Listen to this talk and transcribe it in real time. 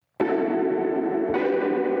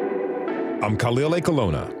I'm Khalil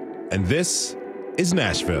Ekalona, and this is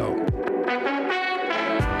Nashville.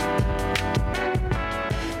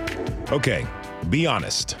 Okay, be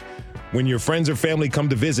honest. When your friends or family come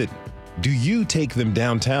to visit, do you take them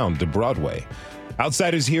downtown to Broadway?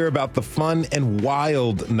 Outsiders hear about the fun and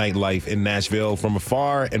wild nightlife in Nashville from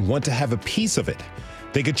afar and want to have a piece of it.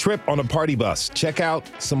 Take a trip on a party bus, check out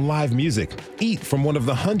some live music, eat from one of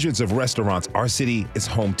the hundreds of restaurants our city is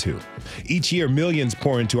home to. Each year, millions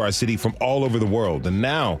pour into our city from all over the world. And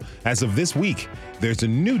now, as of this week, there's a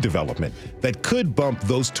new development that could bump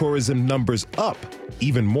those tourism numbers up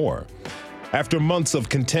even more. After months of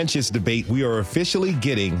contentious debate, we are officially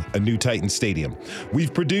getting a new Titan Stadium.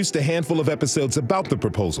 We've produced a handful of episodes about the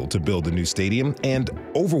proposal to build a new stadium, and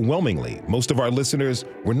overwhelmingly, most of our listeners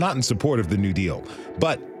were not in support of the new deal.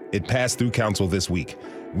 But it passed through council this week.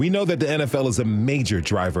 We know that the NFL is a major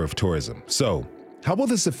driver of tourism. So, how will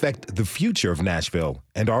this affect the future of Nashville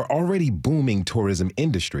and our already booming tourism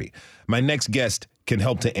industry? My next guest can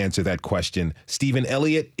help to answer that question. Stephen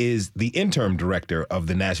Elliott is the interim director of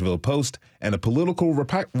the Nashville Post and a political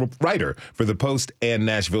writer for the Post and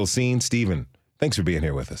Nashville Scene. Stephen, thanks for being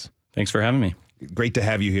here with us. Thanks for having me. Great to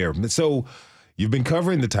have you here. So you've been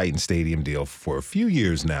covering the Titan Stadium deal for a few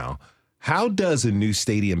years now. How does a new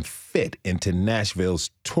stadium fit into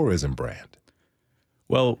Nashville's tourism brand?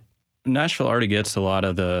 Well, Nashville already gets a lot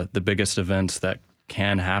of the biggest events that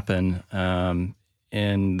can happen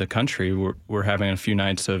in the country. We're having a few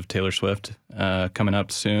nights of Taylor Swift coming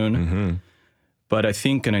up soon. Mm-hmm. But I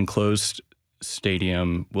think an enclosed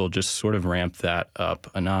stadium will just sort of ramp that up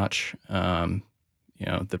a notch.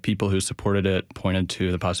 The people who supported it pointed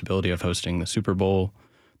to the possibility of hosting the Super Bowl,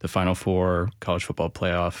 the Final Four, college football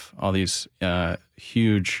playoff, all these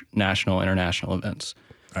huge national, international events.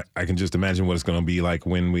 I can just imagine what it's going to be like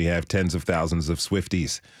when we have tens of thousands of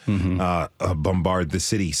Swifties bombard the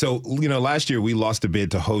city. So, last year we lost a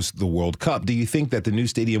bid to host the World Cup. Do you think that the new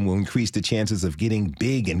stadium will increase the chances of getting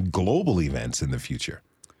big and global events in the future?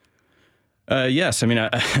 Yes. I mean,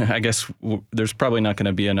 I guess there's probably not going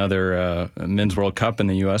to be another Men's World Cup in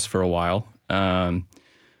the U.S. for a while.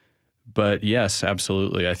 But yes,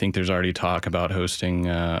 absolutely. I think there's already talk about hosting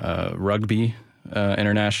rugby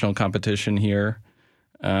international competition here.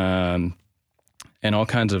 And all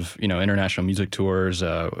kinds of, international music tours,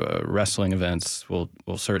 wrestling events will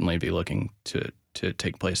certainly be looking to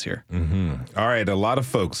take place here. Mm-hmm. All right. A lot of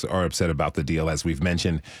folks are upset about the deal, as we've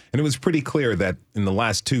mentioned. And it was pretty clear that in the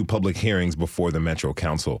last two public hearings before the Metro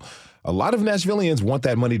Council, a lot of Nashvillians want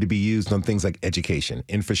that money to be used on things like education,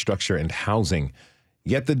 infrastructure, and housing.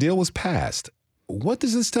 Yet the deal was passed. What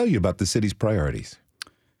does this tell you about the city's priorities?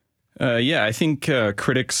 I think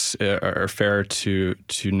critics are fair to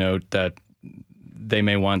note that they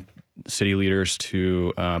may want city leaders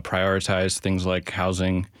to prioritize things like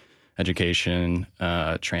housing, education,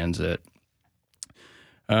 transit.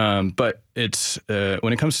 But it's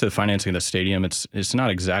when it comes to the financing of the stadium, it's not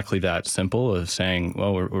exactly that simple of saying,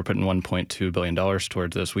 well, we're putting $1.2 billion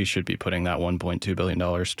towards this. We should be putting that $1.2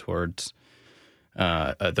 billion towards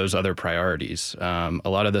those other priorities. A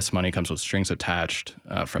lot of this money comes with strings attached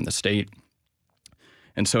from the state.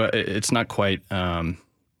 And so it's not quite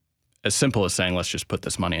as simple as saying, let's just put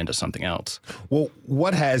this money into something else. Well,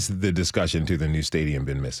 what has the discussion to the new stadium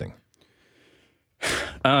been missing?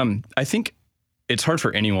 I think it's hard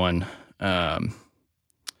for anyone,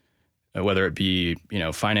 whether it be,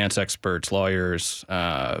 finance experts, lawyers,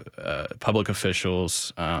 public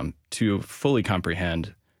officials, to fully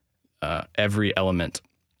comprehend every element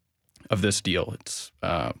of this deal. It's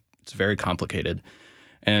very complicated.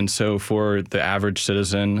 And so for the average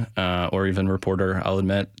citizen or even reporter, I'll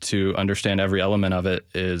admit, to understand every element of it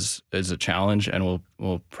is a challenge, and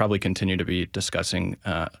we'll probably continue to be discussing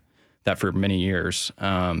that for many years.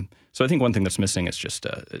 So I think one thing that's missing is just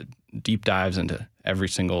deep dives into every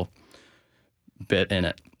single bit in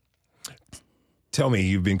it. Tell me,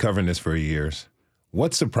 you've been covering this for years.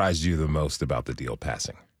 What surprised you the most about the deal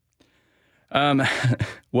passing?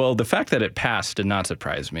 Well, the fact that it passed did not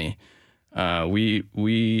surprise me.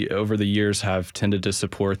 We over the years have tended to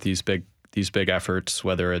support these big efforts,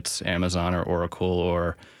 whether it's Amazon or Oracle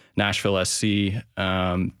or Nashville SC.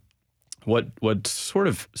 What sort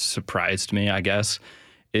of surprised me, I guess,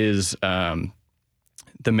 is the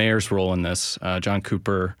mayor's role in this. John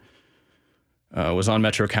Cooper was on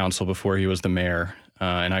Metro Council before he was the mayor,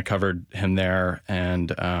 and I covered him there.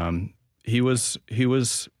 And he was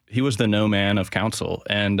the no man of council,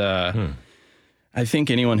 and I think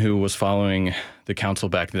anyone who was following the council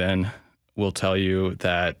back then will tell you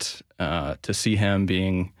that to see him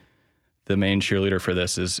being the main cheerleader for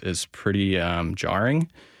this is pretty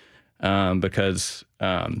jarring, because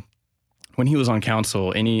when when he was on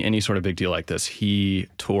council, any sort of big deal like this, he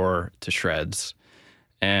tore to shreds.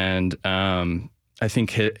 And I think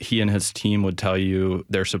he and his team would tell you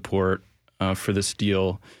their support for this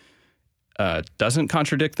deal doesn't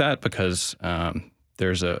contradict that, because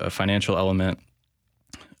there's a financial element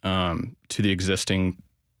to the existing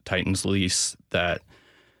Titans lease that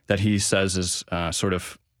he says is sort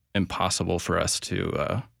of impossible for us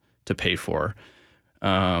to pay for.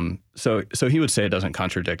 So he would say it doesn't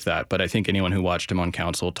contradict that, but I think anyone who watched him on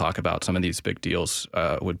council talk about some of these big deals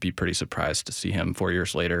would be pretty surprised to see him 4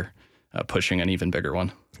 years later pushing an even bigger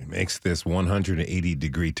one. He makes this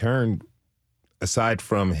 180-degree turn. Aside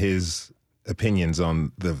from his opinions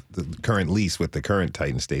on the current lease with the current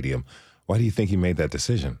Titan Stadium, why do you think he made that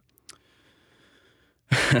decision?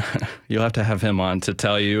 You'll have to have him on to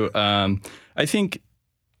tell you. I think,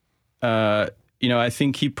 I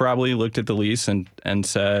think he probably looked at the lease and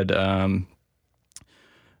said,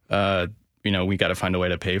 we got to find a way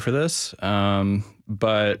to pay for this.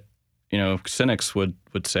 But, cynics would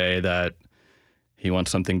say that he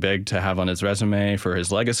wants something big to have on his resume for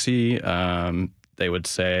his legacy. They would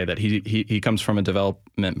say that he comes from a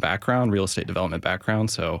development background, real estate development background.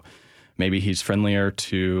 So maybe he's friendlier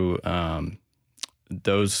to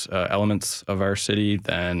those elements of our city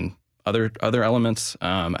than other elements.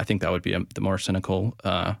 I think that would be the more cynical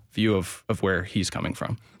view of where he's coming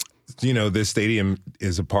from. This stadium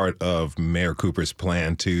is a part of Mayor Cooper's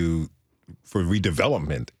plan for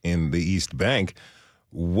redevelopment in the East Bank.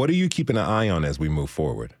 What are you keeping an eye on as we move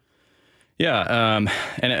forward? Yeah,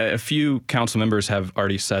 and a few council members have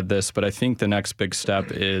already said this, but I think the next big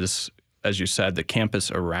step is, as you said, the campus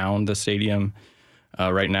around the stadium.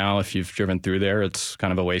 Right now, if you've driven through there, it's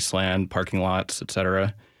kind of a wasteland, parking lots, et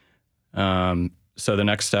cetera. So the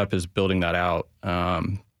next step is building that out.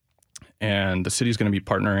 And the city's going to be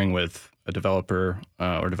partnering with a developer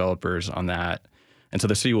or developers on that. And so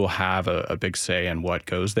the city will have a big say in what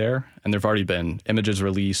goes there. And there have already been images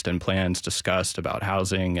released and plans discussed about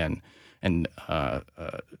housing and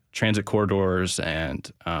transit corridors and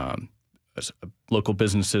local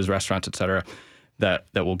businesses, restaurants, et cetera, that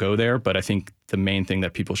will go there. But I think the main thing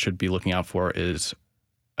that people should be looking out for is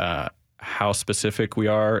how specific we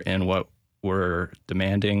are in what we're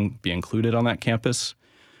demanding be included on that campus.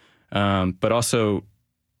 But also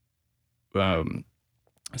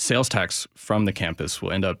sales tax from the campus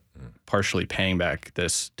will end up partially paying back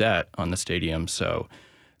this debt on the stadium. So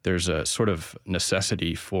there's a sort of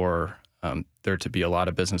necessity for there to be a lot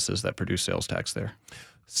of businesses that produce sales tax there.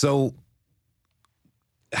 So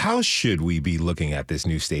how should we be looking at this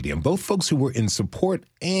new stadium, both folks who were in support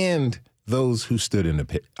and those who stood in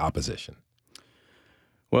opposition?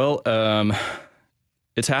 Well,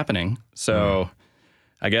 it's happening. So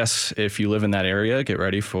I guess if you live in that area, get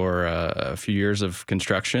ready for a few years of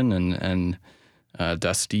construction and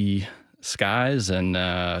dusty skies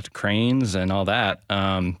and cranes and all that.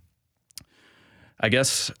 I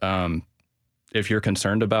guess if you're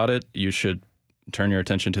concerned about it, you should turn your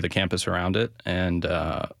attention to the campus around it and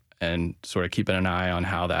sort of keeping an eye on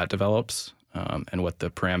how that develops and what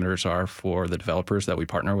the parameters are for the developers that we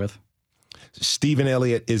partner with. Stephen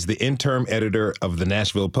Elliott is the interim editor of the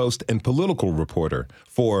Nashville Post and political reporter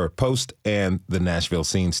for Post and the Nashville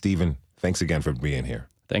Scene. Stephen, thanks again for being here.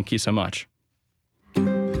 Thank you so much.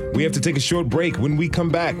 We have to take a short break. When we come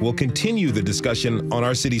back, we'll continue the discussion on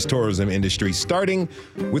our city's tourism industry, starting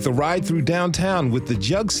with a ride through downtown with the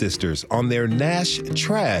Jug Sisters on their Nash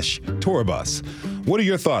Trash tour bus. What are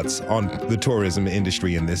your thoughts on the tourism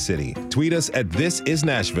industry in this city? Tweet us at This Is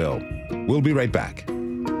Nashville. We'll be right back.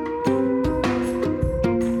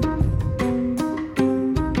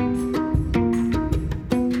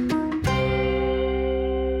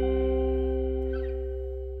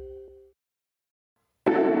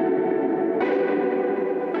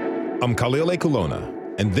 I'm Khalil A. Colonna,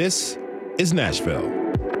 and this is Nashville.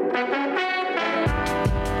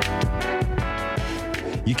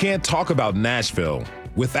 You can't talk about Nashville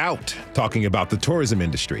without talking about the tourism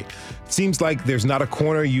industry. It seems like there's not a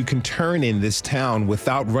corner you can turn in this town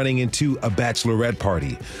without running into a bachelorette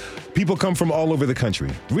party. People come from all over the country,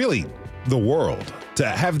 really the world, to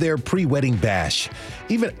have their pre-wedding bash.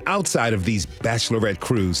 Even outside of these bachelorette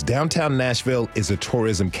crews, downtown Nashville is a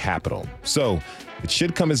tourism capital. So it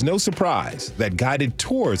should come as no surprise that guided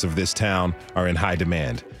tours of this town are in high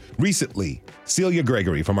demand. Recently, Celia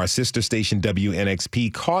Gregory from our sister station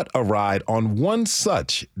WNXP caught a ride on one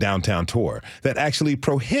such downtown tour that actually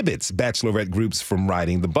prohibits bachelorette groups from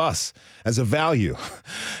riding the bus as a value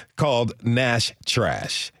called Nash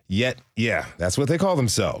Trash. Yet, yeah, that's what they call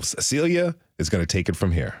themselves. Celia is going to take it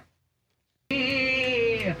from here.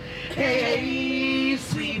 Hey,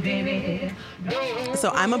 sweet baby,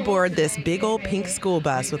 So I'm aboard this big old pink school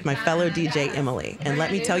bus with my fellow DJ Emily. And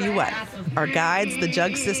let me tell you what, our guides, the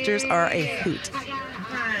Jug Sisters, are a hoot.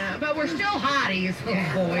 But we're still hotties, boys.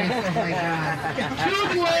 Oh my God.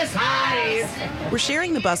 Toothless hotties. We're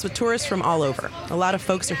sharing the bus with tourists from all over. A lot of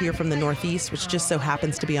folks are here from the Northeast, which just so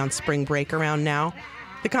happens to be on spring break around now.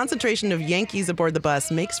 The concentration of Yankees aboard the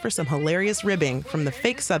bus makes for some hilarious ribbing from the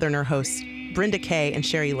fake Southerner hosts Brenda Kay and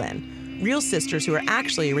Sherry Lynn, real sisters who are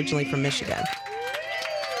actually originally from Michigan.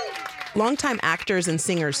 Longtime actors and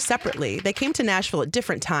singers separately, they came to Nashville at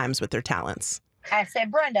different times with their talents. I said,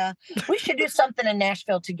 Brenda, we should do something in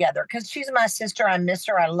Nashville together because she's my sister. I miss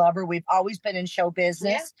her. I love her. We've always been in show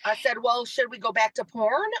business. Yeah. I said, well, should we go back to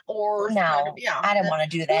porn or? No, I didn't want to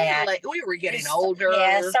do that. We were getting older.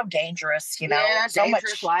 Yeah, so dangerous, you know. Yeah, so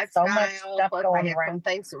dangerous much stuff going around. Some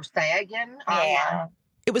things were sagging. Yeah.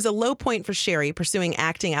 It was a low point for Sherry pursuing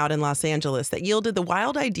acting out in Los Angeles that yielded the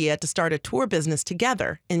wild idea to start a tour business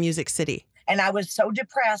together in Music City. And I was so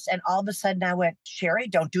depressed. And all of a sudden I went, Sherry,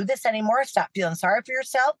 don't do this anymore. Stop feeling sorry for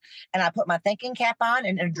yourself. And I put my thinking cap on,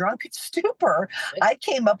 and in a drunken stupor, I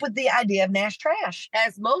came up with the idea of Nash Trash.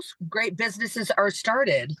 As most great businesses are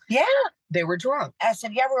started. Yeah. They were drunk. I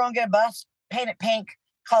said, yeah, we're going to get a bus, paint it pink,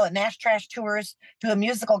 call it Nash Trash Tours, do a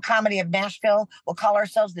musical comedy of Nashville. We'll call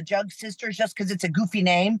ourselves the Jug Sisters just because it's a goofy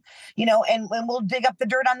name, you know, and we'll dig up the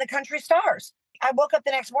dirt on the country stars. I woke up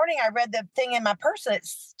the next morning, I read the thing in my purse, and it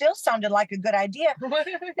still sounded like a good idea.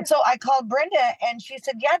 And so I called Brenda, and she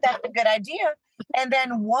said, yeah, that's a good idea. And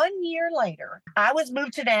then 1 year later, I was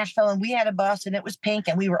moved to Nashville, and we had a bus, and it was pink,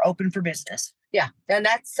 and we were open for business. Yeah, and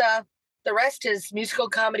that's the rest is musical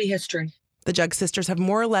comedy history. The Jug Sisters have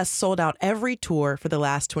more or less sold out every tour for the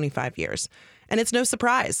last 25 years. And it's no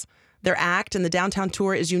surprise. Their act and the downtown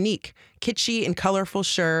tour is unique, kitschy and colorful,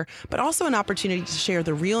 sure, but also an opportunity to share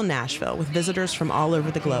the real Nashville with visitors from all over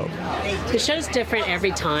the globe. The show's different every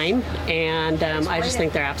time, and I just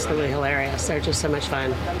think they're absolutely hilarious. They're just so much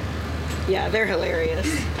fun. Yeah, they're hilarious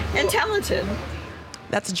and talented.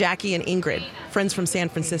 That's Jackie and Ingrid, friends from San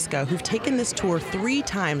Francisco, who've taken this tour 3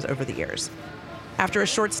 times over the years. After a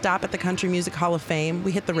short stop at the Country Music Hall of Fame,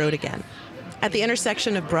 we hit the road again. At the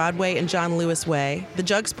intersection of Broadway and John Lewis Way, the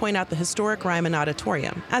Jugs point out the historic Ryman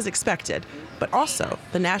Auditorium, as expected, but also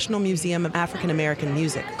the National Museum of African American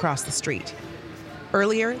Music across the street.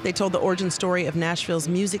 Earlier, they told the origin story of Nashville's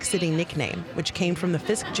Music City nickname, which came from the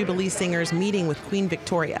Fisk Jubilee Singers meeting with Queen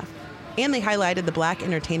Victoria, and they highlighted the Black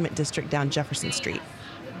Entertainment District down Jefferson Street.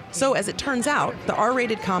 So, as it turns out, the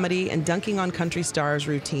R-rated comedy and dunking on country stars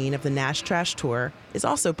routine of the Nash Trash Tour is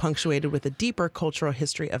also punctuated with a deeper cultural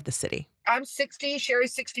history of the city. I'm 60,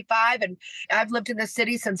 Sherry's 65, and I've lived in the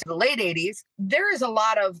city since the late 80s. There is a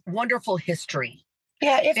lot of wonderful history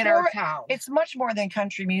in our town. It's much more than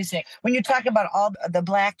country music. When you talk about all the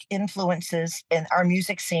Black influences in our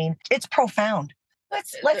music scene, it's profound.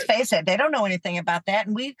 Let's face it, they don't know anything about that.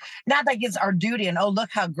 And we, not like it's our duty and, oh, look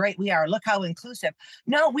how great we are. Look how inclusive.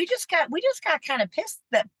 No, we just got kind of pissed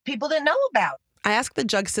that people didn't know about. I asked the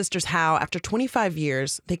Jug Sisters how, after 25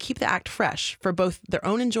 years, they keep the act fresh for both their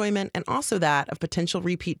own enjoyment and also that of potential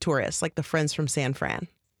repeat tourists like the friends from San Fran.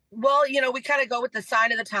 Well, you know, we kind of go with the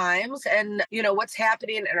sign of the times and, you know, what's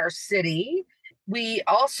happening in our city. We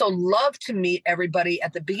also love to meet everybody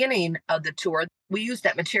at the beginning of the tour. We use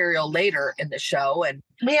that material later in the show. And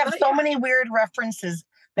we have so many weird references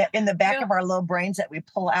that in the back of our little brains that we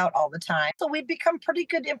pull out all the time. So we've become pretty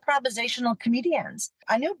good improvisational comedians.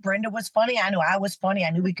 I knew Brenda was funny. I knew I was funny.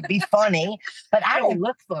 I knew we could be funny, but I don't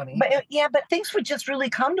look funny. But but things would just really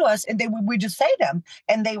come to us, and we just say them,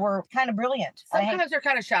 and they were kind of brilliant. Sometimes they're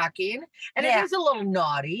kind of shocking, and it is a little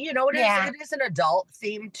naughty. You know, it is an adult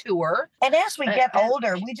themed tour. And as we get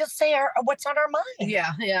older, we just say what's on our mind.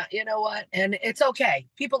 Yeah. You know what? And it's okay.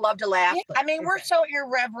 People love to laugh. Yeah. I mean, we're so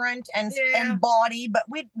irreverent and bawdy, but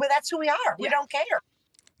that's who we are. We don't care.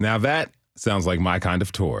 Now that sounds like my kind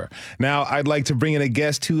of tour. Now, I'd like to bring in a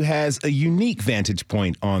guest who has a unique vantage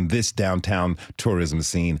point on this downtown tourism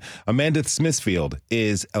scene. Amanda Smithfield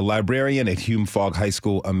is a librarian at Hume Fogg High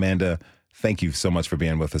School. Amanda, thank you so much for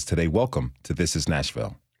being with us today. Welcome to This is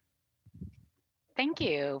Nashville. Thank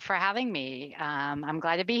you for having me. I'm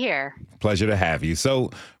glad to be here. Pleasure to have you. So,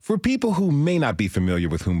 for people who may not be familiar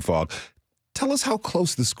with Hume Fogg, tell us how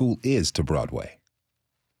close the school is to Broadway.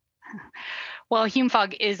 Well, Hume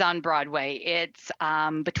Fogg is on Broadway. It's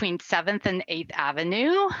between 7th and 8th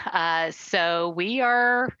Avenue. So we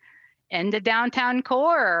are in the downtown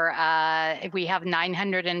core. We have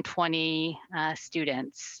 920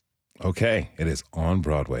 students. Okay, it is on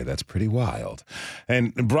Broadway. That's pretty wild.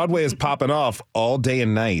 And Broadway is popping off all day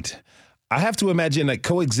and night. I have to imagine that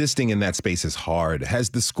coexisting in that space is hard.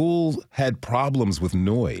 Has the school had problems with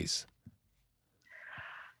noise?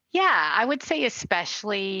 Yeah, I would say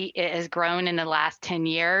especially it has grown in the last 10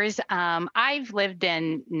 years. I've lived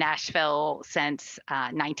in Nashville since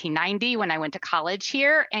 1990 when I went to college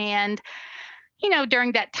here. And,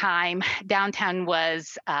 during that time, downtown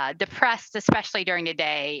was depressed, especially during the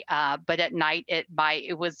day. But at night, it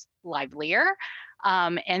was livelier.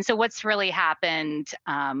 And so what's really happened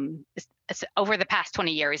over the past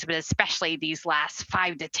 20 years, but especially these last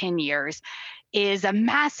 5 to 10 years, is a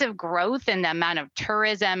massive growth in the amount of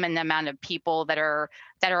tourism and the amount of people that are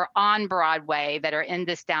on Broadway, that are in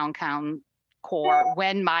this downtown core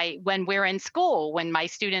when we're in school, when my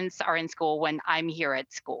students are in school, when I'm here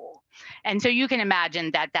at school. And so you can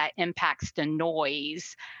imagine that impacts the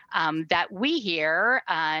noise that we hear.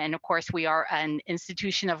 And of course, we are an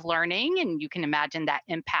institution of learning, and you can imagine that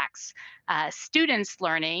impacts students'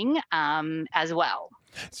 learning as well.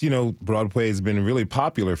 So, Broadway has been really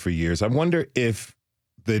popular for years. I wonder if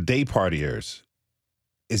the day partiers,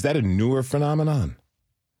 is that a newer phenomenon?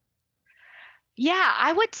 Yeah,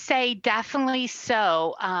 I would say definitely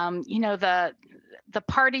so. The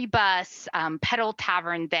party bus pedal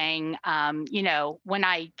tavern thing. When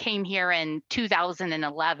I came here in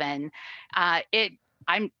 2011,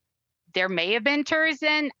 there may have been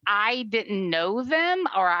tourism. I didn't know them,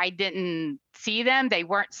 or I didn't see them. They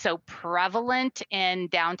weren't so prevalent in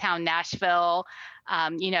downtown Nashville.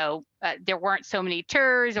 There weren't so many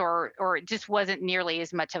tours, or it just wasn't nearly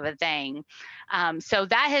as much of a thing. So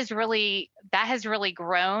that has really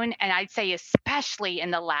grown, and I'd say especially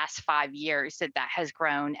in the last 5 years that has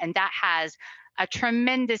grown, and that has a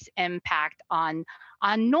tremendous impact on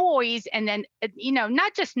noise, and then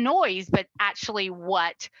not just noise, but actually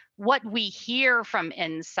what we hear from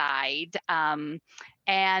inside,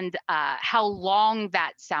 and how long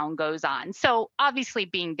that sound goes on. So obviously,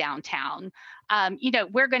 being downtown,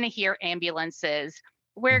 we're going to hear ambulances.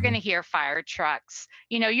 We're going to hear fire trucks.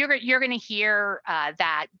 You're going to hear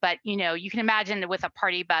that, but you can imagine that with a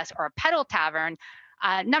party bus or a pedal tavern.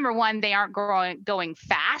 Number one, they aren't going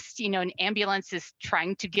fast. An ambulance is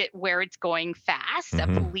trying to get where it's going fast. A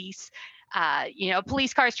police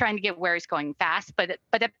car is trying to get where it's going fast. But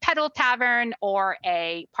a pedal tavern or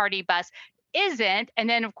a party bus isn't. And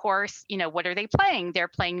then, of course, what are they playing? They're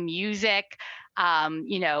playing music. There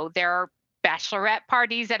are bachelorette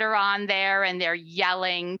parties that are on there, and they're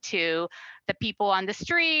yelling to the people on the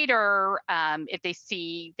street, or if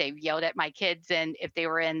they've yelled at my kids, and if they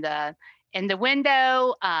were in the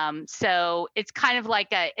window. So it's kind of like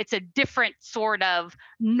it's a different sort of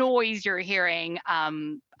noise you're hearing,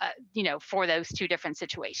 for those two different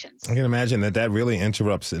situations. I can imagine that really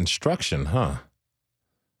interrupts instruction, huh?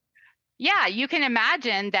 Yeah, you can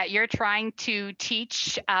imagine that you're trying to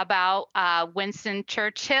teach about Winston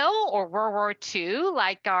Churchill or World War II,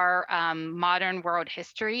 like our modern world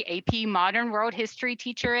history, AP modern world history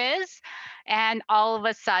teacher is. And all of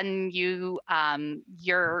a sudden,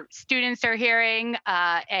 your students are hearing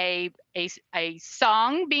a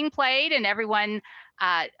song being played, and everyone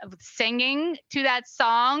singing to that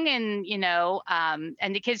song, and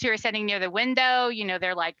and the kids who are sitting near the window,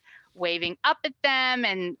 they're like waving up at them,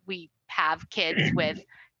 and we have kids with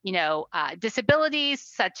disabilities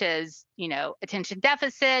such as attention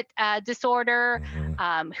deficit disorder,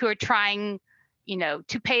 who are trying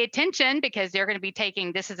to pay attention, because they're going to be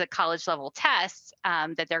taking, this is a college level test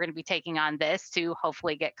that they're going to be taking on this to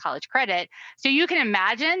hopefully get college credit. So you can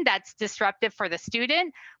imagine that's disruptive for the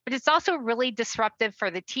student, but it's also really disruptive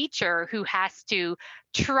for the teacher, who has to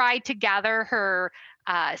try to gather her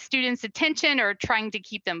students' attention, or trying to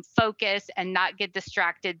keep them focused and not get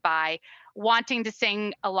distracted by wanting to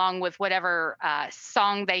sing along with whatever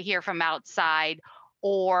song they hear from outside,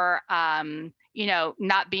 or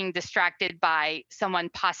not being distracted by someone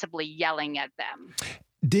possibly yelling at them.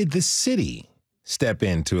 Did the city step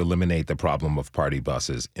in to eliminate the problem of party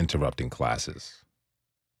buses interrupting classes?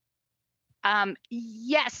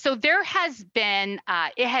 Yes. So there has been,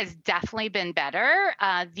 it has definitely been better.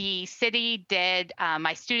 The city did,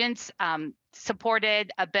 my students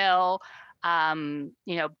supported a bill, by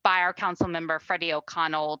our council member, Freddie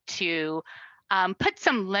O'Connell, to put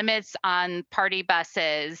some limits on party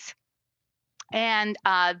buses. And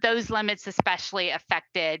those limits especially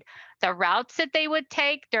affected the routes that they would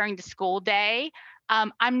take during the school day.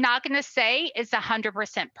 I'm not going to say it's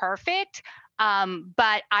 100% perfect,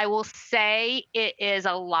 but I will say it is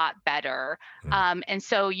a lot better. And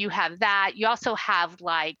so you have that. You also have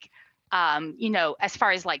as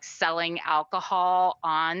far as selling alcohol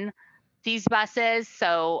on these buses.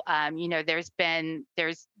 So, there's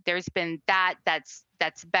there's been that's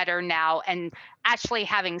better now, and actually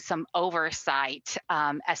having some oversight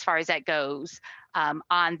as far as that goes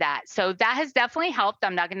on that. So that has definitely helped.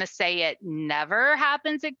 I'm not going to say it never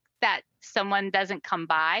happens that someone doesn't come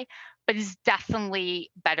by, but it's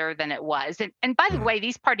definitely better than it was. And by the way,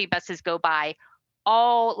 these party buses go by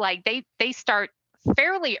all, like they start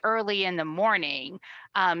fairly early in the morning.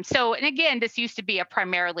 So, and again, this used to be a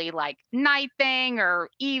primarily like night thing or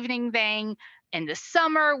evening thing in the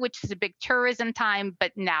summer, which is a big tourism time,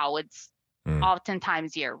 but now it's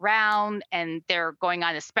oftentimes year round, and they're going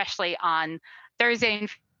on, especially on Thursday and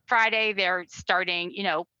Friday. They're starting,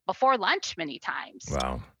 before lunch many times.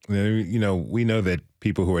 Wow. We know that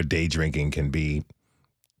people who are day drinking can be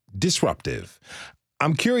disruptive.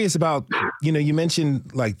 I'm curious about, you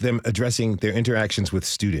mentioned like them addressing their interactions with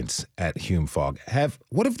students at Hume Fogg.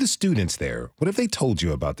 What have the students there, what have they told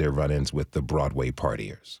you about their run-ins with the Broadway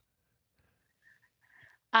partiers?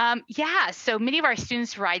 So many of our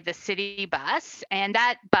students ride the city bus, and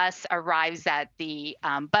that bus arrives at the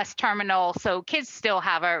bus terminal. So kids still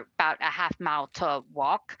have about a half mile to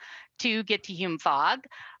walk to get to Hume Fogg.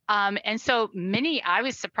 And so I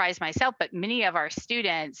was surprised myself, but many of our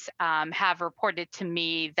students have reported to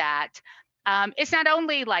me that it's not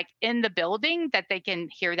only like in the building that they can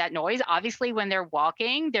hear that noise. Obviously, when they're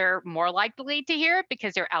walking, they're more likely to hear it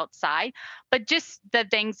because they're outside, but just the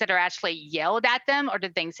things that are actually yelled at them or the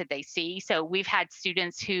things that they see. So we've had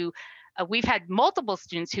multiple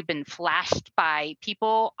students who've been flashed by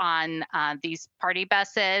people on these party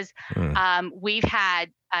buses. We've had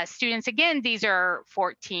students, again, these are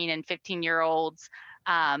 14 and 15-year-olds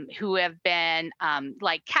who have been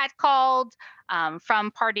like catcalled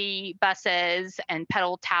from party buses and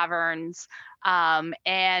pedal taverns.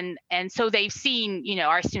 And so they've seen,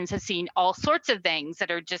 our students have seen all sorts of things that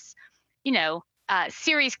are just,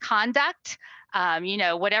 serious conduct.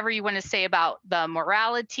 Whatever you want to say about the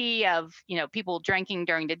morality of, people drinking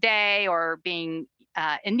during the day or being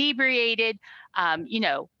inebriated,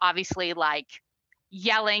 obviously like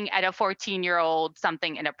yelling at a 14-year-old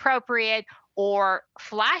something inappropriate, or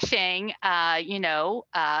flashing, your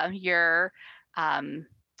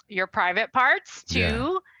private parts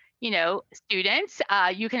to, students.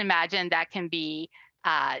 You can imagine that can be,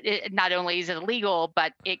 not only is it illegal,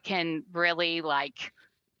 but it can really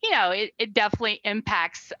it definitely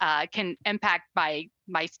can impact my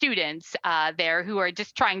students there who are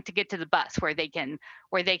just trying to get to the bus where they can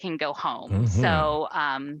go home. So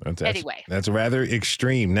anyway. That's rather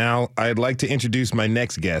extreme. Now, I'd like to introduce my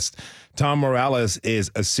next guest. Tom Morales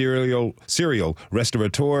is a serial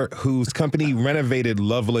restaurateur whose company renovated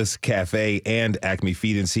Loveless Cafe and Acme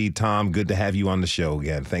Feed and Seed. Tom, good to have you on the show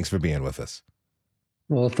again. Thanks for being with us.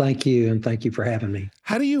 Well, thank you, and thank you for having me.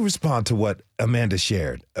 How do you respond to what Amanda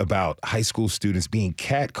shared about high school students being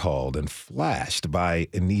catcalled and flashed by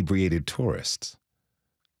inebriated tourists?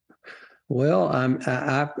 Well,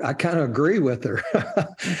 I kind of agree with her.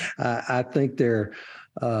 I think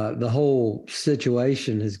the whole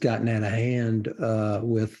situation has gotten out of hand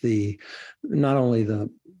with not only the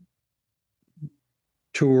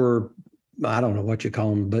tour, I don't know what you call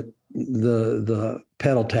them, but the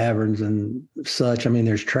pedal taverns and such. I mean,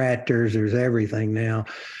 there's tractors, there's everything now.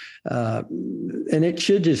 And it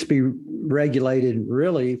should just be regulated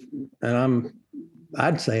really. And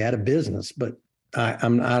I'd say out of business, but I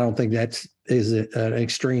don't think is an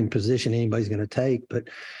extreme position anybody's going to take, but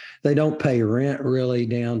they don't pay rent really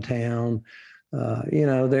downtown.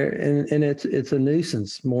 It's a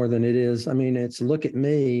nuisance more than it is. I mean, it's look at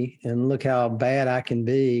me and look how bad I can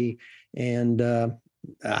be. And,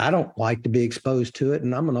 I don't like to be exposed to it,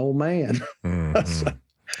 and I'm an old man. So,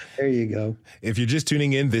 there you go. If you're just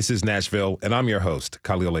tuning in, this is Nashville, and I'm your host,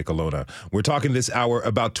 Khalil Ekalona. We're talking this hour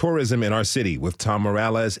about tourism in our city with Tom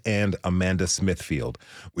Morales and Amanda Smithfield.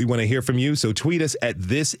 We want to hear from you, so tweet us at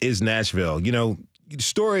This Is Nashville.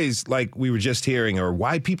 Stories like we were just hearing are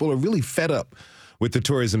why people are really fed up with the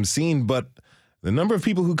tourism scene, but the number of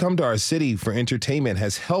people who come to our city for entertainment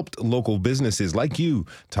has helped local businesses like you,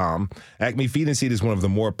 Tom. Acme Feed and Seed is one of the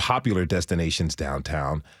more popular destinations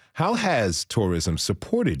downtown. How has tourism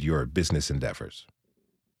supported your business endeavors?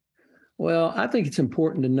 Well, I think it's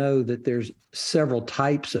important to know that there's several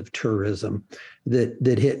types of tourism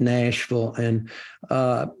that hit Nashville. And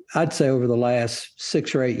I'd say over the last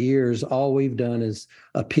 6 or 8 years, all we've done is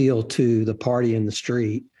appeal to the party in the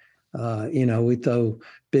street. We throw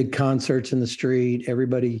big concerts in the street.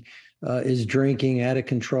 Everybody is drinking out of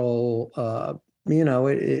control.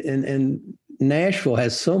 And Nashville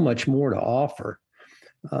has so much more to offer.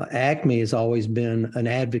 Acme has always been an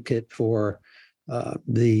advocate for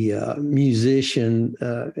the musician,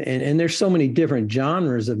 and there's so many different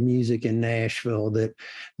genres of music in Nashville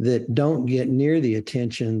that don't get near the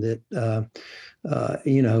attention that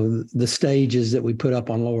the stages that we put up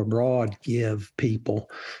on Lower Broad give people.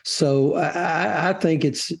 So I think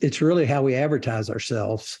it's really how we advertise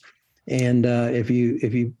ourselves. And if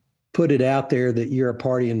you put it out there that you're a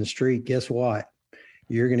party in the street, guess what?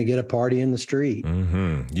 You're going to get a party in the street.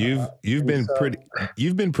 Mm-hmm.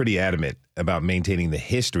 You've been pretty adamant about maintaining the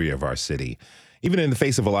history of our city, even in the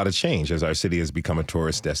face of a lot of change as our city has become a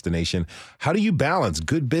tourist destination. How do you balance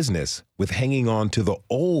good business with hanging on to the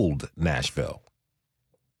old Nashville?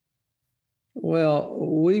 Well,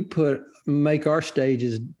 we make our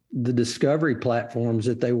stages the discovery platforms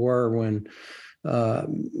that they were when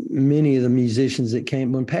many of the musicians that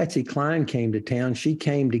came, when Patsy Cline came to town, she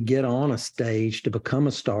came to get on a stage to become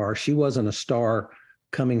a star. She wasn't a star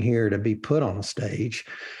coming here to be put on a stage.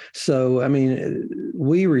 So, I mean,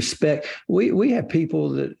 we have people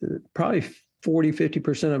that probably 40,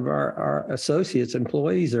 50% of our associates,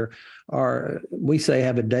 employees we say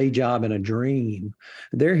have a day job and a dream.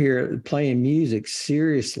 They're here playing music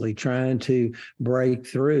seriously, trying to break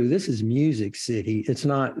through. This is music city. It's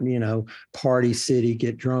not, party city,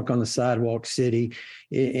 get drunk on the sidewalk city.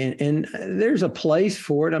 And there's a place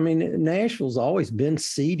for it. I mean, Nashville's always been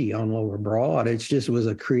seedy on Lower Broad. It just was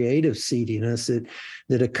a creative seediness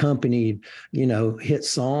that accompanied, hit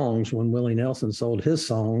songs when Willie Nelson sold his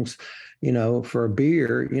songs. For a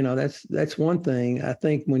beer, that's one thing. I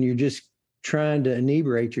think when you're just trying to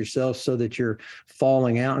inebriate yourself so that you're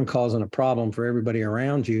falling out and causing a problem for everybody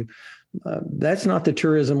around you, that's not the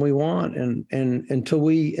tourism we want. And until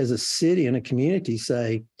we as a city and a community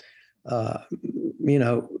say,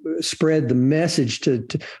 spread the message to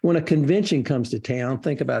when a convention comes to town,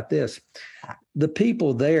 think about this. The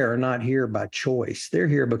people there are not here by choice. They're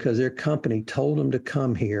here because their company told them to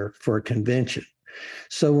come here for a convention.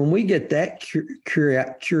 So when we get that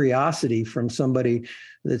curiosity from somebody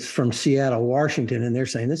that's from Seattle, Washington, and they're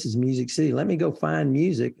saying, this is Music City, let me go find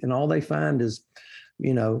music. And all they find is,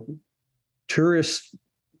 tourist,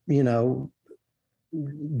 depots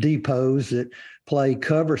that play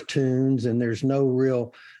cover tunes, and there's no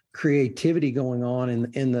real creativity going on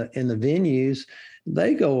in the venues.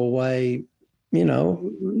 They go away,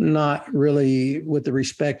 not really with the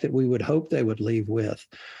respect that we would hope they would leave with.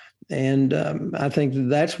 And I think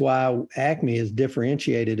that's why Acme has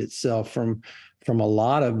differentiated itself from a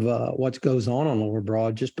lot of what goes on Lower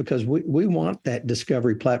Broad, just because we want that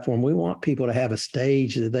discovery platform. We want people to have a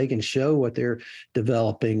stage that they can show what they're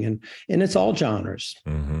developing, and it's all genres.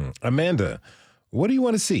 Mm-hmm. Amanda, what do you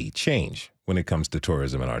want to see change when it comes to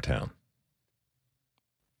tourism in our town?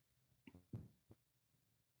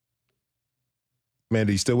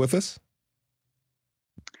 Amanda, you still with us?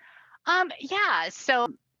 Yeah.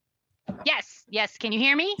 So, yes. Can you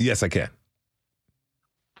hear me? Yes, I can.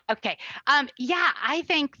 Okay. I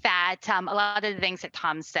think that a lot of the things that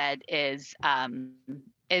Tom said is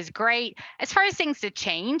great. As far as things to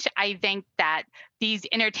change, I think that these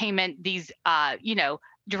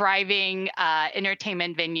driving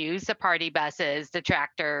entertainment venues, the party buses, the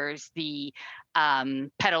tractors, the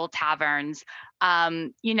pedal taverns,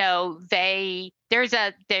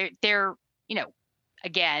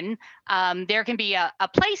 again, there can be a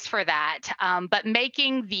place for that, but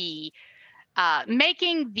making the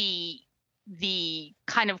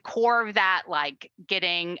kind of core of that, like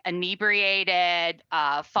getting inebriated,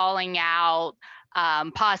 falling out,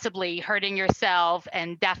 possibly hurting yourself,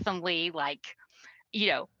 and definitely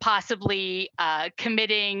possibly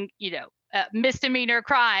committing, misdemeanor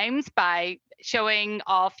crimes by showing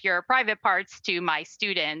off your private parts to my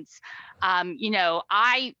students. That's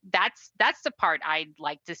the part I'd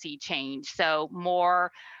like to see change. So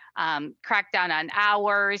more crackdown on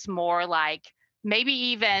hours, more like maybe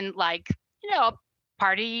even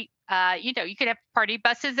party, you could have party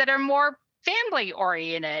buses that are more family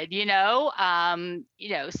oriented,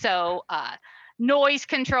 so noise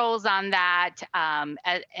controls on that.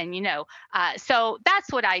 So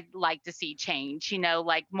that's what I'd like to see change,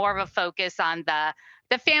 like more of a focus on the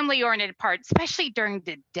family oriented part, especially during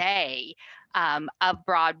the day of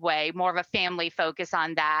Broadway, more of a family focus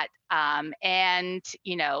on that. And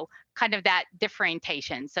kind of that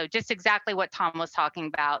differentiation. So just exactly what Tom was talking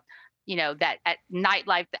about, that at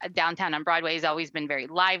nightlife downtown on Broadway has always been very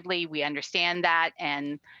lively. We understand that.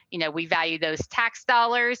 And, we value those tax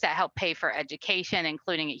dollars that help pay for education,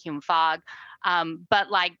 including at Hume Fogg. But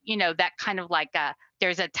that kind of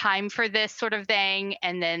there's a time for this sort of thing.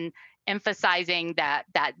 And then emphasizing that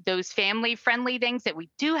those family-friendly things that we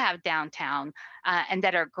do have downtown, and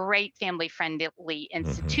that are great family-friendly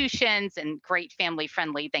institutions and great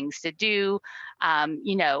family-friendly things to do.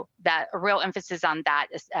 That a real emphasis on that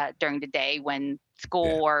is, during the day when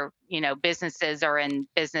school or businesses are in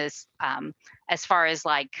business. As far as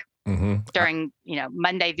like during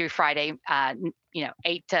Monday through Friday,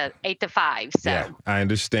 8 to 5. So yeah, I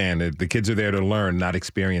understand that the kids are there to learn, not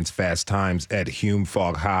experience fast times at Hume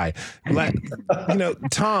Fogg High.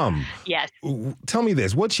 Tom. Yes. Tell me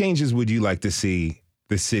this: what changes would you like to see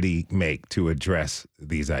the city make to address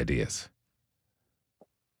these ideas?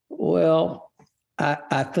 Well,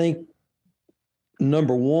 I think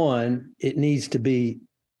number one, it needs to be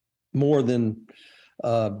more than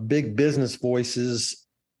big business voices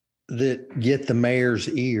that get the mayor's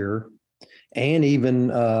ear, and even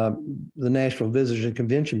the Nashville Visitors and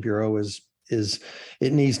Convention Bureau is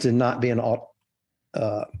it needs to not be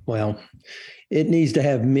it needs to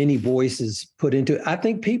have many voices put into it. I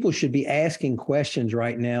think people should be asking questions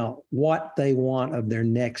right now what they want of their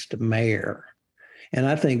next mayor. And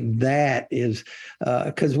I think that is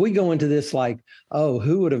because we go into this like, oh,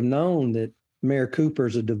 who would have known that Mayor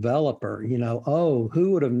Cooper's a developer?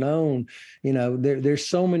 Who would have known? There's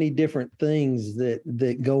so many different things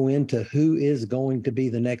that go into who is going to be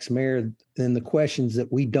the next mayor and the questions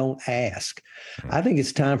that we don't ask. I think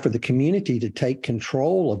it's time for the community to take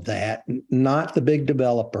control of that, not the big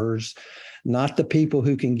developers, not the people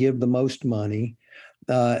who can give the most money,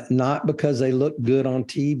 not because they look good on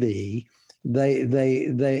TV.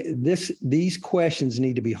 These questions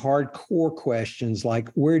need to be hardcore questions like,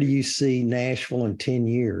 where do you see Nashville in 10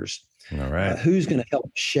 years? All right. Who's going to help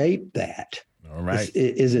shape that? All right.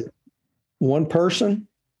 Is it one person?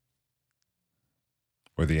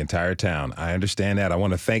 Or the entire town? I understand that. I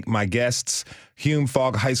want to thank my guests, Hume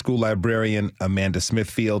Fogg High School librarian Amanda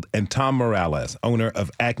Smithfield and Tom Morales, owner of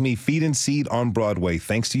Acme Feed and Seed on Broadway.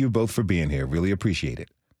 Thanks to you both for being here. Really appreciate it.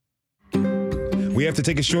 We have to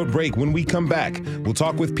take a short break. When we come back, we'll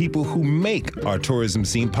talk with people who make our tourism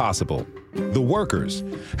scene possible. The workers.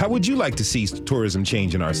 How would you like to see tourism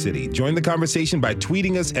change in our city? Join the conversation by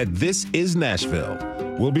tweeting us at This Is Nashville.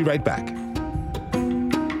 We'll be right back.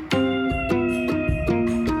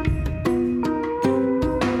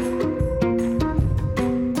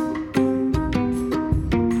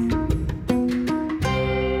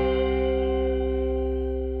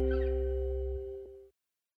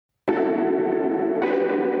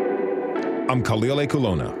 I'm Khalil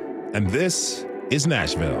Kulona, and this is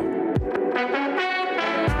Nashville.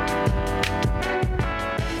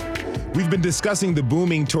 We've been discussing the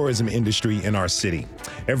booming tourism industry in our city.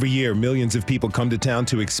 Every year, millions of people come to town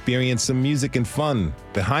to experience some music and fun.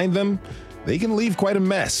 Behind them, they can leave quite a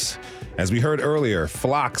mess. As we heard earlier,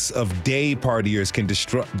 flocks of day partiers can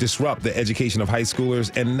disrupt the education of high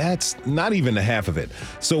schoolers, and that's not even the half of it.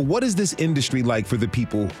 So what is this industry like for the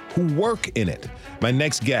people who work in it? My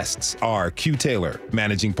next guests are Q Taylor,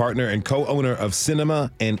 managing partner and co-owner of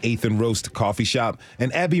Cinema and 8th and Roast Coffee Shop,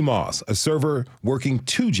 and Abby Moss, a server working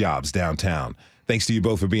 2 jobs downtown. Thanks to you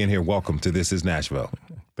both for being here. Welcome to This Is Nashville.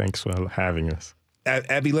 Thanks for having us.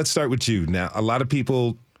 Abby, let's start with you. Now, not a lot of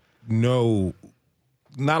people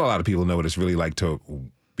know what it's really like to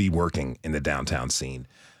be working in the downtown scene,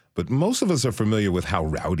 but most of us are familiar with how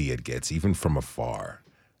rowdy it gets, even from afar.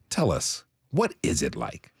 Tell us, what is it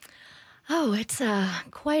like? Oh, it's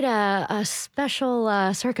quite a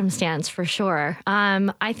special circumstance for sure.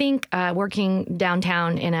 I think working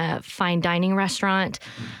downtown in a fine dining restaurant,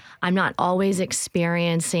 I'm not always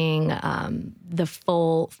experiencing the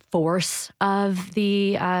full force of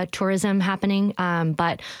the tourism happening,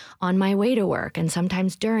 but on my way to work and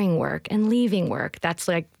sometimes during work and leaving work, that's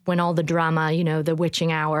like when all the drama, the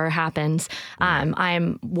witching hour happens.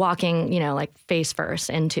 I'm walking, like face first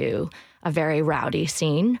into a very rowdy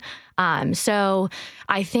scene. So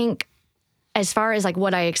I think as far as like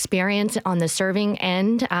what I experience on the serving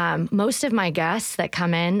end, most of my guests that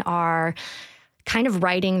come in are kind of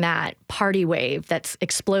riding that party wave that's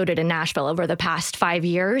exploded in Nashville over the past 5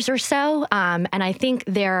 years or so. And I think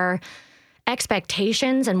their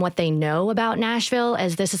expectations and what they know about Nashville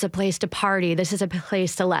is this is a place to party. This is a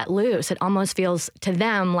place to let loose. It almost feels to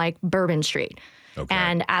them like Bourbon Street. Okay.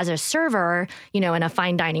 And as a server, in a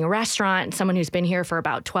fine dining restaurant, someone who's been here for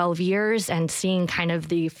about 12 years and seeing kind of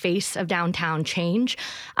the face of downtown change,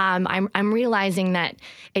 I'm realizing that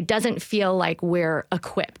it doesn't feel like we're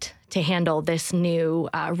equipped to handle this new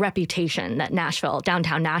reputation that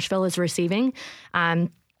downtown Nashville is receiving.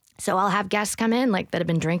 So I'll have guests come in like that have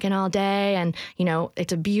been drinking all day, and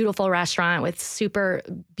it's a beautiful restaurant with super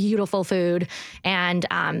beautiful food, and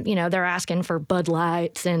they're asking for Bud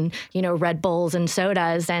Lights and Red Bulls and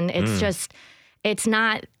sodas, and it's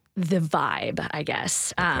not the vibe, I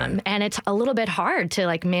guess. And it's a little bit hard to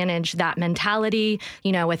like manage that mentality,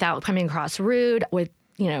 without coming across rude, with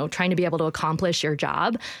trying to be able to accomplish your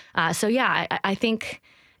job. I think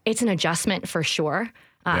it's an adjustment for sure.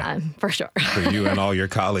 For sure. For you and all your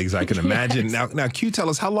colleagues, I can imagine. Yes. Now, Q, tell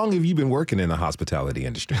us, how long have you been working in the hospitality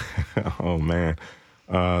industry? Oh, man.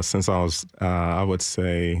 Since I would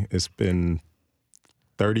say it's been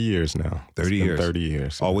 30 years now. 30 years. 30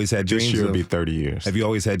 years. Always had dreams? This year will be 30 years. Have you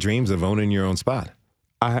always had dreams of owning your own spot?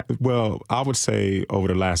 I would say over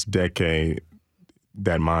the last decade,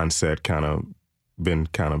 that mindset been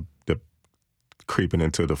creeping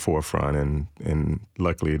into the forefront, and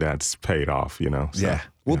luckily that's paid off, So, yeah.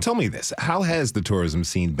 Well, tell me this. How has the tourism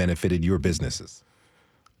scene benefited your businesses?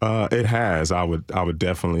 It has. I would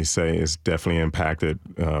definitely say it's definitely impacted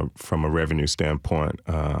from a revenue standpoint.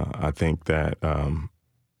 I think that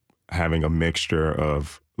having a mixture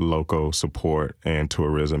of local support and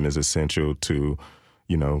tourism is essential to,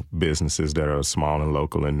 businesses that are small and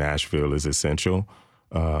local in Nashville is essential.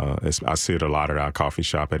 I see it a lot at our coffee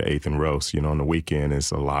shop at 8th and Roast. On the weekend,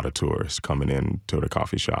 it's a lot of tourists coming in to the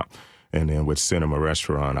coffee shop. And then with Cinema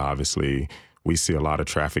Restaurant, obviously, we see a lot of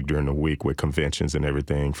traffic during the week with conventions and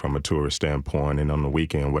everything from a tourist standpoint. And on the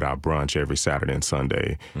weekend with our brunch every Saturday and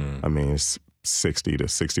Sunday, I mean, it's 60 to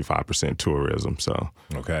 65% tourism. So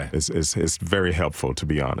it's very helpful, to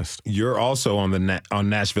be honest. You're also on on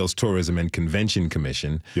Nashville's Tourism and Convention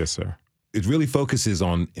Commission. Yes, sir. It really focuses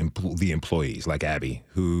on the employees like Abby,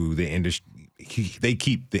 who they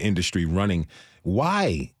keep the industry running.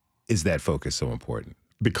 Why is that focus so important?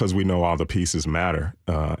 Because we know all the pieces matter.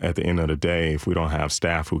 At the end of the day, if we don't have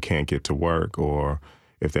staff who can't get to work, or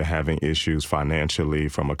if they're having issues financially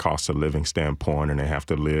from a cost of living standpoint and they have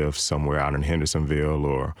to live somewhere out in Hendersonville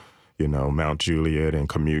or, Mount Juliet and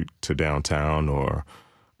commute to downtown or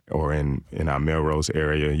in our Melrose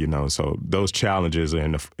area, so those challenges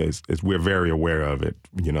we're very aware of it,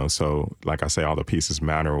 so like I say, all the pieces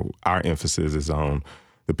matter. Our emphasis is on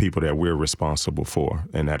the people that we're responsible for,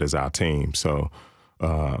 and that is our team. So,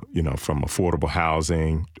 from affordable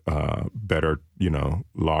housing, better,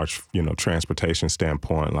 large, transportation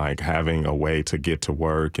standpoint, like having a way to get to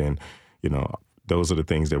work, and, those are the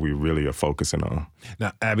things that we really are focusing on.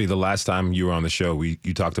 Now, Abby, the last time you were on the show,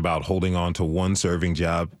 you talked about holding on to one serving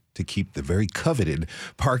job to keep the very coveted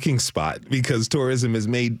parking spot, because tourism has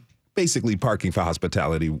made basically parking for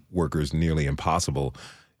hospitality workers nearly impossible.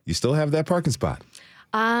 You still have that parking spot?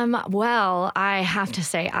 Well, I have to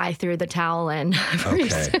say I threw the towel in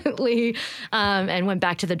recently and went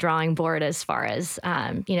back to the drawing board as far as,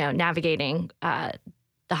 navigating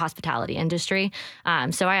the hospitality industry.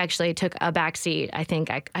 So I actually took a back seat. I think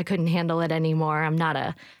I couldn't handle it anymore. I'm not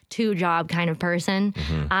a two-job kind of person.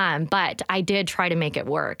 But I did try to make it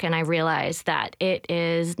work. And I realized that it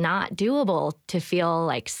is not doable to feel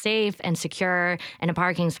like safe and secure in a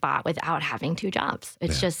parking spot without having two jobs.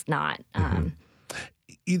 It's just not.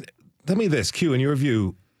 Tell me this, Q, in your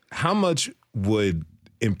view, how much would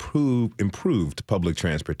improved public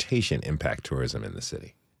transportation impact tourism in the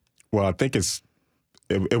city? Well, I think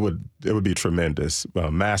it would be tremendous.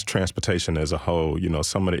 Mass transportation as a whole,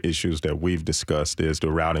 some of the issues that we've discussed is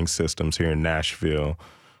the routing systems here in Nashville.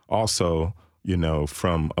 Also,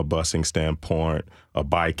 from a busing standpoint,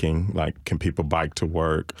 biking, like can people bike to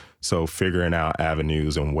work? So figuring out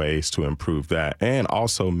avenues and ways to improve that, and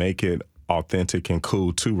also make it authentic and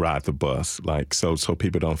cool to ride the bus. Like, so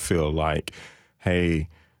people don't feel like, hey,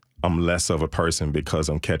 I'm less of a person because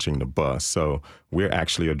I'm catching the bus. So we're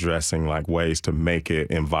actually addressing like ways to make it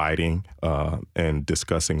inviting and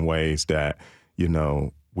discussing ways that,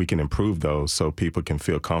 we can improve those so people can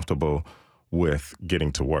feel comfortable with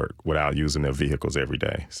getting to work without using their vehicles every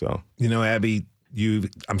day. So, Abby,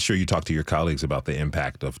 I'm sure you talk to your colleagues about the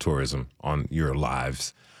impact of tourism on your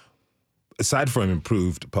lives. Aside from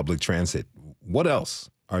improved public transit, what else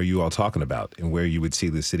are you all talking about, and where you would see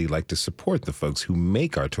the city like to support the folks who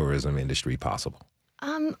make our tourism industry possible?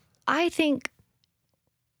 I think,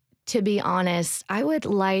 to be honest, I would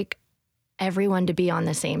like everyone to be on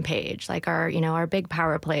the same page, like our big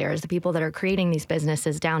power players, the people that are creating these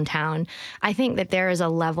businesses downtown. I think that there is a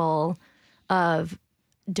level of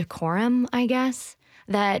decorum, I guess,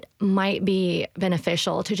 that might be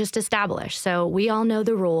beneficial to just establish. So we all know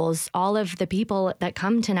the rules. All of the people that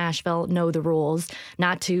come to Nashville know the rules,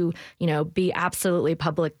 not to, be absolutely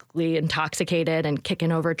publicly intoxicated and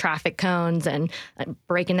kicking over traffic cones and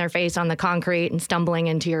breaking their face on the concrete and stumbling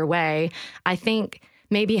into your way. I think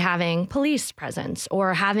maybe having police presence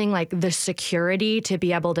or having like the security to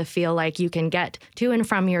be able to feel like you can get to and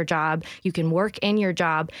from your job, you can work in your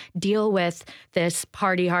job, deal with this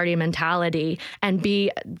party hardy mentality and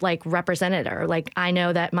be like representative. Like I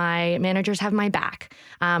know that my managers have my back.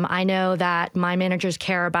 I know that my managers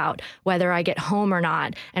care about whether I get home or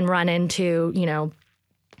not and run into,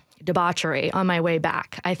 debauchery on my way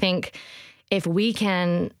back. I think if we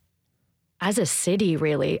can, as a city,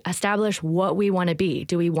 really establish what we want to be.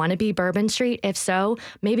 Do we want to be Bourbon Street? If so,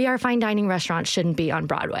 maybe our fine dining restaurant shouldn't be on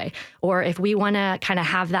Broadway. Or if we want to kind of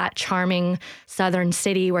have that charming southern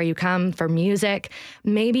city where you come for music,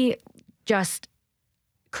 maybe just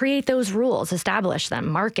create those rules, establish them,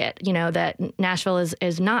 market, that Nashville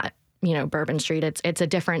is not, Bourbon Street. It's a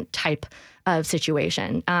different type of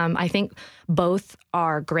situation. I think both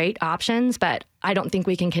are great options, but I don't think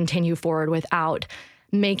we can continue forward without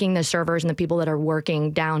making the servers and the people that are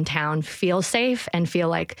working downtown feel safe and feel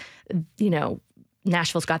like,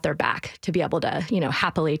 Nashville's got their back to be able to,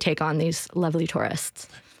 happily take on these lovely tourists.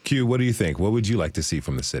 Q, what do you think? What would you like to see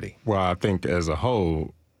from the city? Well, I think as a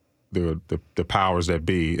whole, the powers that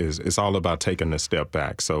be it's all about taking a step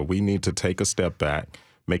back. So we need to take a step back,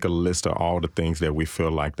 make a list of all the things that we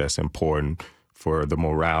feel like that's important for the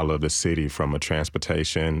morale of the city from a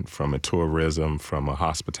transportation, from a tourism, from a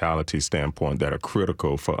hospitality standpoint that are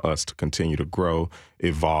critical for us to continue to grow,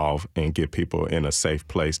 evolve, and get people in a safe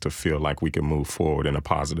place to feel like we can move forward in a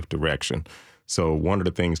positive direction. So one of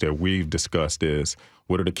the things that we've discussed is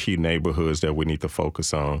what are the key neighborhoods that we need to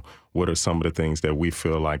focus on? What are some of the things that we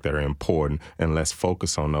feel like that are important? And let's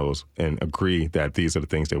focus on those and agree that these are the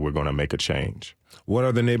things that we're going to make a change. What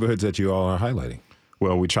are the neighborhoods that you all are highlighting?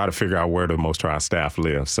 Well, we try to figure out where most of our staff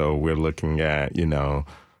live. So we're looking at,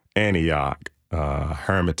 Antioch,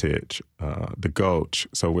 Hermitage, the Gulch.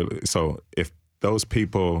 So if those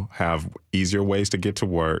people have easier ways to get to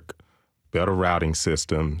work, better routing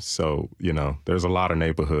systems. So, there's a lot of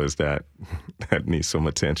neighborhoods that need some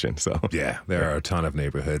attention. So yeah, there are a ton of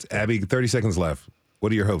neighborhoods. Abby, 30 seconds left.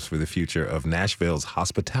 What are your hopes for the future of Nashville's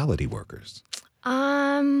hospitality workers?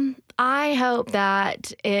 I hope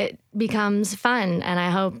that it becomes fun, and I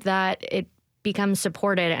hope that it becomes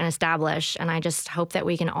supported and established, and I just hope that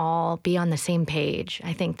we can all be on the same page.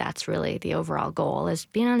 I think that's really the overall goal, is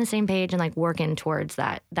being on the same page and like working towards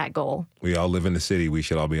that goal. We all live in the city. We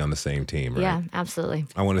should all be on the same team, right? Yeah, absolutely.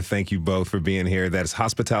 I want to thank you both for being here. That's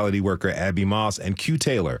hospitality worker Abby Moss and Q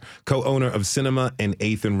Taylor, co-owner of Cinema and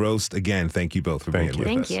Eighth and Roast. Again, thank you both for being with us.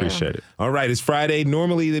 Thank you. Appreciate it. All right, it's Friday.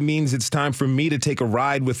 Normally that means it's time for me to take a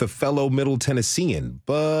ride with a fellow Middle Tennessean,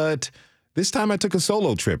 but this time I took a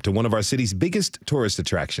solo trip to one of our city's biggest tourist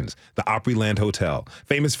attractions, the Opryland Hotel,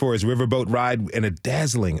 famous for its riverboat ride and a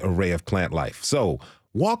dazzling array of plant life. So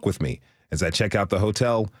walk with me as I check out the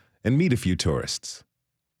hotel and meet a few tourists.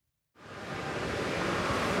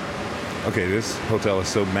 Okay, this hotel is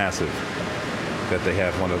so massive that they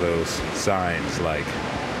have one of those signs like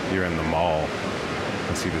you're in the mall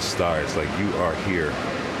and see the stars, like you are here.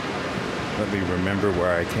 Let me remember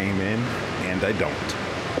where I came in, and I don't.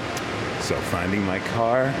 So finding my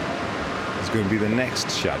car is going to be the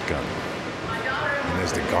next shotgun. And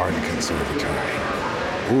there's the garden conservatory.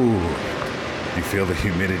 Ooh, you feel the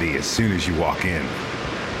humidity as soon as you walk in.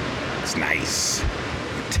 It's nice.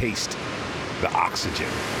 You taste the oxygen,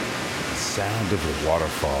 the sound of the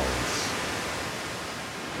waterfalls.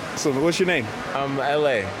 So what's your name? I'm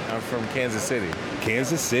LA. I'm from Kansas City.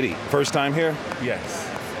 Kansas City. First time here? Yes.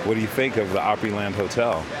 What do you think of the Opryland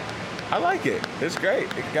Hotel? I like it. It's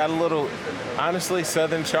great. It got a little, honestly,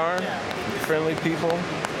 southern charm, friendly people.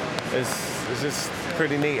 It's just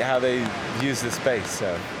pretty neat how they use the space.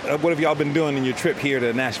 So, what have y'all been doing in your trip here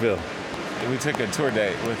to Nashville? We took a tour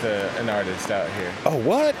date with an artist out here. Oh,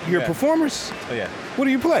 what? You're performers? Oh, yeah. What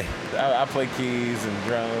do you play? I play keys and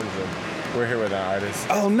drums, and we're here with an artist.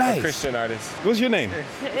 Oh, nice. A Christian artist. What's your name?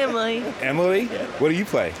 Emily. Emily? Yeah. What do you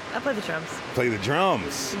play? I play the drums. Play the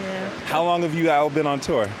drums? Yeah. How long have you all been on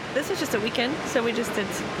tour? This was just a weekend, so we just did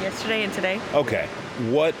yesterday and today. Okay.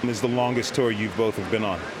 What is the longest tour you've both have been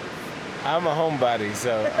on? I'm a homebody,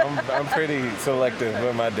 so I'm pretty selective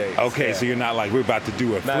with my dates. Okay, yeah. So you're not like, we're about to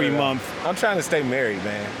do a 3-month. I'm trying to stay married,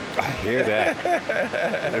 man. I hear that.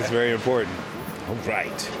 That's very important. All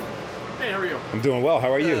right. Hey, how are you? I'm doing well.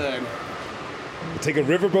 How are you? Good. We'll take a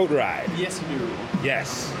riverboat ride. Yes, you do.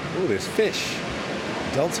 Yes. Oh, there's fish.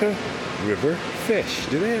 Delta River fish.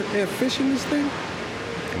 Do they have fish in this thing?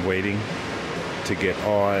 I'm waiting to get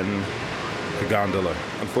on the gondola.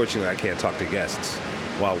 Unfortunately, I can't talk to guests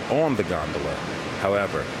while on the gondola.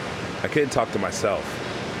 However, I can talk to myself,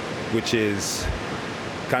 which is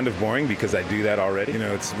kind of boring because I do that already. You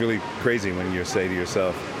know, it's really crazy when you say to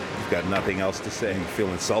yourself, you've got nothing else to say. You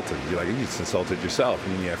feel insulted. You're like, you just insulted yourself.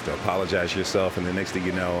 And then you have to apologize to yourself. And the next thing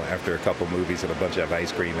you know, after a couple movies and a bunch of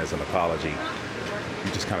ice cream as an apology,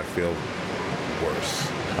 you just kind of feel worse.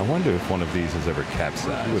 I wonder if one of these has ever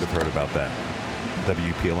capsized. You would have heard about that.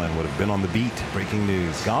 WPLN would have been on the beat. Breaking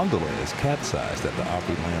news. Gondola is capsized at the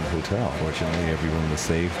Opryland Hotel. Fortunately, everyone was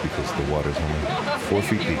saved because the water's only 4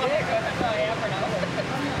 feet deep.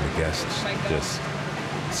 The guests just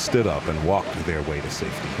stood up and walked their way to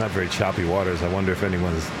safety. Not very choppy waters. I wonder if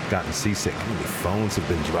anyone's gotten seasick. How many phones have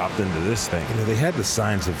been dropped into this thing? You know, they had the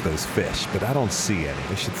signs of those fish, but I don't see any.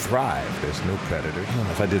 They should thrive. There's no predators.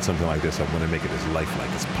 If I did something like this, I want to make it as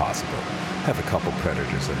lifelike as possible. Have a couple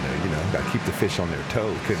predators in there, you know. Got to keep the fish on their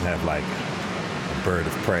toes. Couldn't have like a bird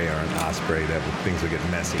of prey or an osprey. Things would get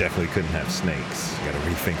messy. Definitely couldn't have snakes. Got to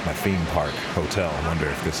rethink my theme park hotel. I wonder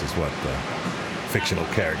if this is what the fictional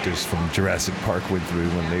characters from Jurassic Park went through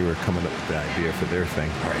when they were coming up with the idea for their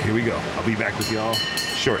thing. All right, here we go. I'll be back with y'all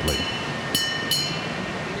shortly.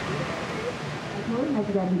 I hope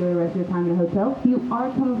you guys enjoy the rest of your time in the hotel. If you are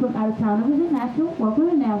coming from out of town to visit Nashville, welcome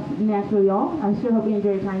to Nashville, y'all. I sure hope you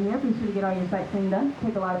enjoy your time here. Be sure to get all your sightseeing done.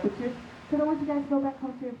 Take a lot of pictures. Because I want you guys to go back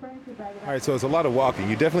home to your friends. All right, so it's a lot of walking.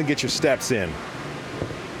 You definitely get your steps in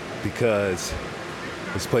because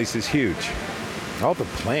this place is huge. All the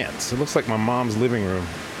plants. It looks like my mom's living room.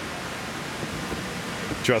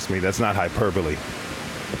 Trust me, that's not hyperbole.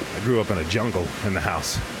 I grew up in a jungle in the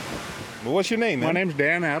house. Well, what's your name, man? My name's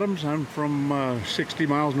Dan Adams. I'm from 60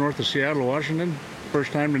 miles north of Seattle, Washington.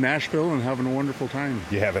 First time to Nashville and having a wonderful time.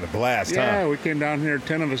 You're having a blast, huh? Yeah, we came down here.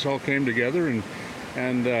 10 of us all came together,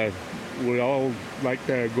 and we all like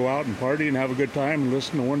to go out and party and have a good time and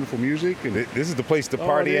listen to wonderful music. And this is the place to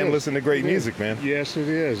party and listen to great music, man. Yes, it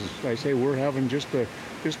is. I say we're having just a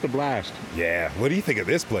blast. Yeah. What do you think of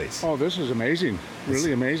this place? Oh, this is amazing.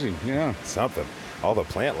 Really amazing. Yeah. Something. All the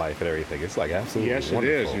plant life and everything. It's like absolutely wonderful. Yes,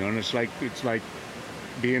 it is. You know, and it's like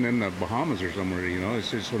being in the Bahamas or somewhere. You know,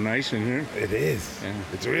 it's just so nice in here. It is. Yeah.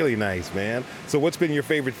 It's really nice, man. So, what's been your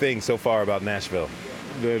favorite thing so far about Nashville?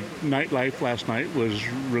 The nightlife last night was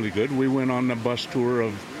really good. We went on a bus tour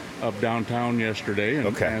of downtown yesterday,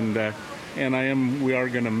 and we are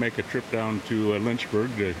going to make a trip down to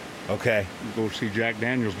Lynchburg to go see Jack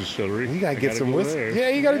Daniel's distillery. You got to get some whiskey. There. Yeah,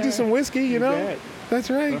 you got to do some whiskey, you know.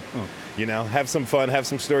 That's right. You know, have some fun, have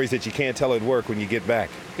some stories that you can't tell at work when you get back.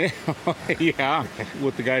 Yeah,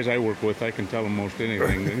 with the guys I work with, I can tell them most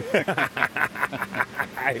anything.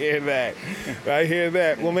 I hear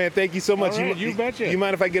that. Well, man, thank you so much. Right, you betcha. You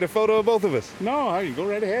mind if I get a photo of both of us? No, you go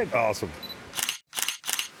right ahead. Awesome.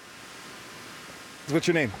 What's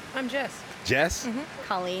your name? I'm Jess. Jess? Mm-hmm.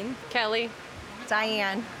 Colleen. Kelly.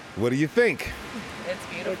 Diane. What do you think? It's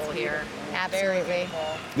beautiful here. Absolutely.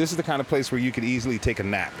 This is the kind of place where you could easily take a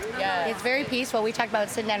nap. Yeah. It's very peaceful. We talked about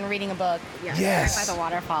sitting down and reading a book. Yes. By the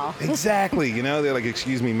waterfall. Exactly. You know, they're like,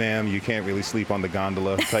 excuse me, ma'am, you can't really sleep on the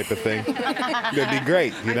gondola type of thing. That'd be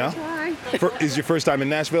great, you know? Is your first time in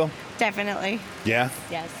Nashville? Definitely. Yeah?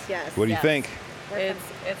 Yes. What do you think?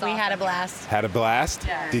 It's we had a blast. Had a blast?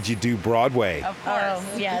 Yes. Did you do Broadway? Of course.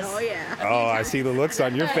 Yes. Oh, yeah. Oh, I see the looks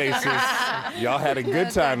on your faces. Y'all had a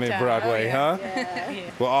good time in Broadway, huh?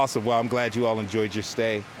 Yeah. Well, awesome. Well, I'm glad you all enjoyed your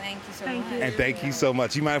stay. Thank you so much. And thank you so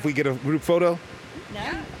much. You mind if we get a group photo?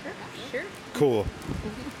 No? Sure. Cool.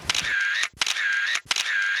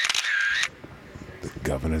 The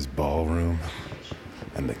governor's ballroom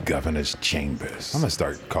and the governor's chambers. I'm going to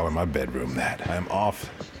start calling my bedroom that. I'm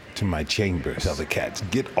off to my chambers. Tell the cats,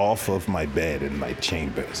 get off of my bed in my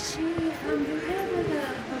chambers.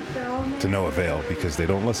 To no avail, because they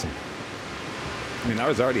don't listen. I mean, I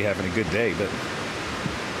was already having a good day, but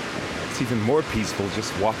it's even more peaceful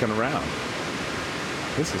just walking around.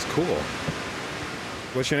 This is cool.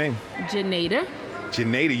 What's your name? Janeda.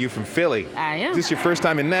 Janeda, you from Philly. I am. Is this your first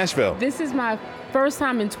time in Nashville? This is my first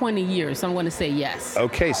time in 20 years, so I'm going to say yes.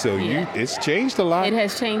 Okay, so it's changed a lot. It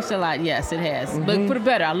has changed a lot, yes, it has. Mm-hmm. But for the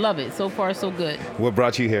better, I love it. So far, so good. What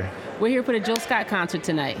brought you here? We're here for the Jill Scott concert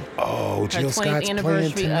tonight. Oh, Jill Scott's playing tonight. Her 20th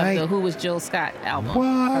anniversary of the Who Was Jill Scott album.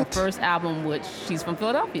 What? Her first album, which she's from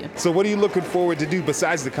Philadelphia. So what are you looking forward to do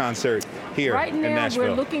besides the concert here in Nashville? Right now,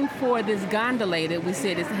 we're looking for this gondola that we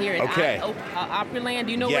said is here at Opryland.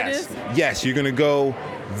 Do you know where it is? Yes, you're going to go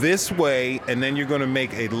this way, and then you're going to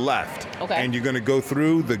make a left. Okay. And you're going to go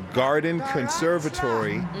through the Garden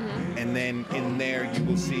Conservatory, and and then in there you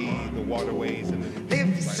will see the waterways and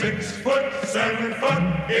the 6 foot, 7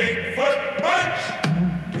 foot, 8 foot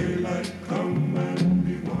bunch. Daylight come and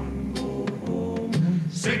we want go home.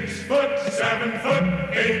 6 foot, 7 foot,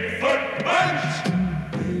 8 foot bunch.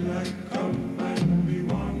 Daylight come and we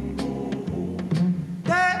want go home.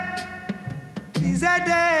 That is a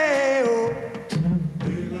day.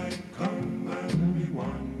 Daylight come and we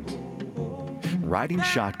want go home. Riding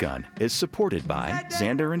Shotgun is supported by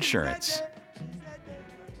Zander Insurance.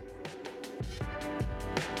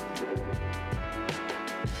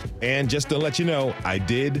 And just to let you know, I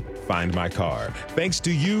did find my car. Thanks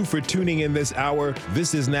to you for tuning in this hour.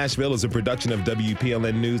 This is Nashville is a production of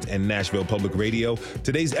WPLN News and Nashville Public Radio.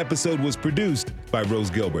 Today's episode was produced by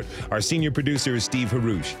Rose Gilbert. Our senior producer is Steve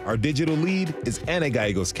Harouche. Our digital lead is Anna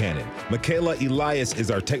Gallegos Cannon. Michaela Elias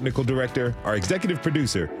is our technical director. Our executive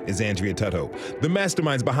producer is Andrea Tuttle. The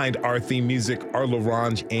masterminds behind our theme music are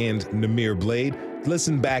LaRange and Namir Blade.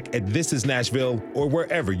 Listen back at This Is Nashville or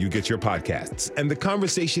wherever you get your podcasts. And the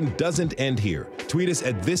conversation doesn't end here. Tweet us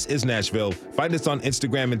at This Is Nashville. Find us on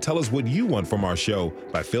Instagram and tell us what you want from our show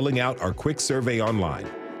by filling out our quick survey online.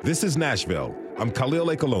 This is Nashville. I'm Khalil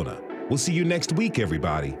Ekalona. We'll see you next week,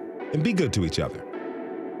 everybody. And be good to each other.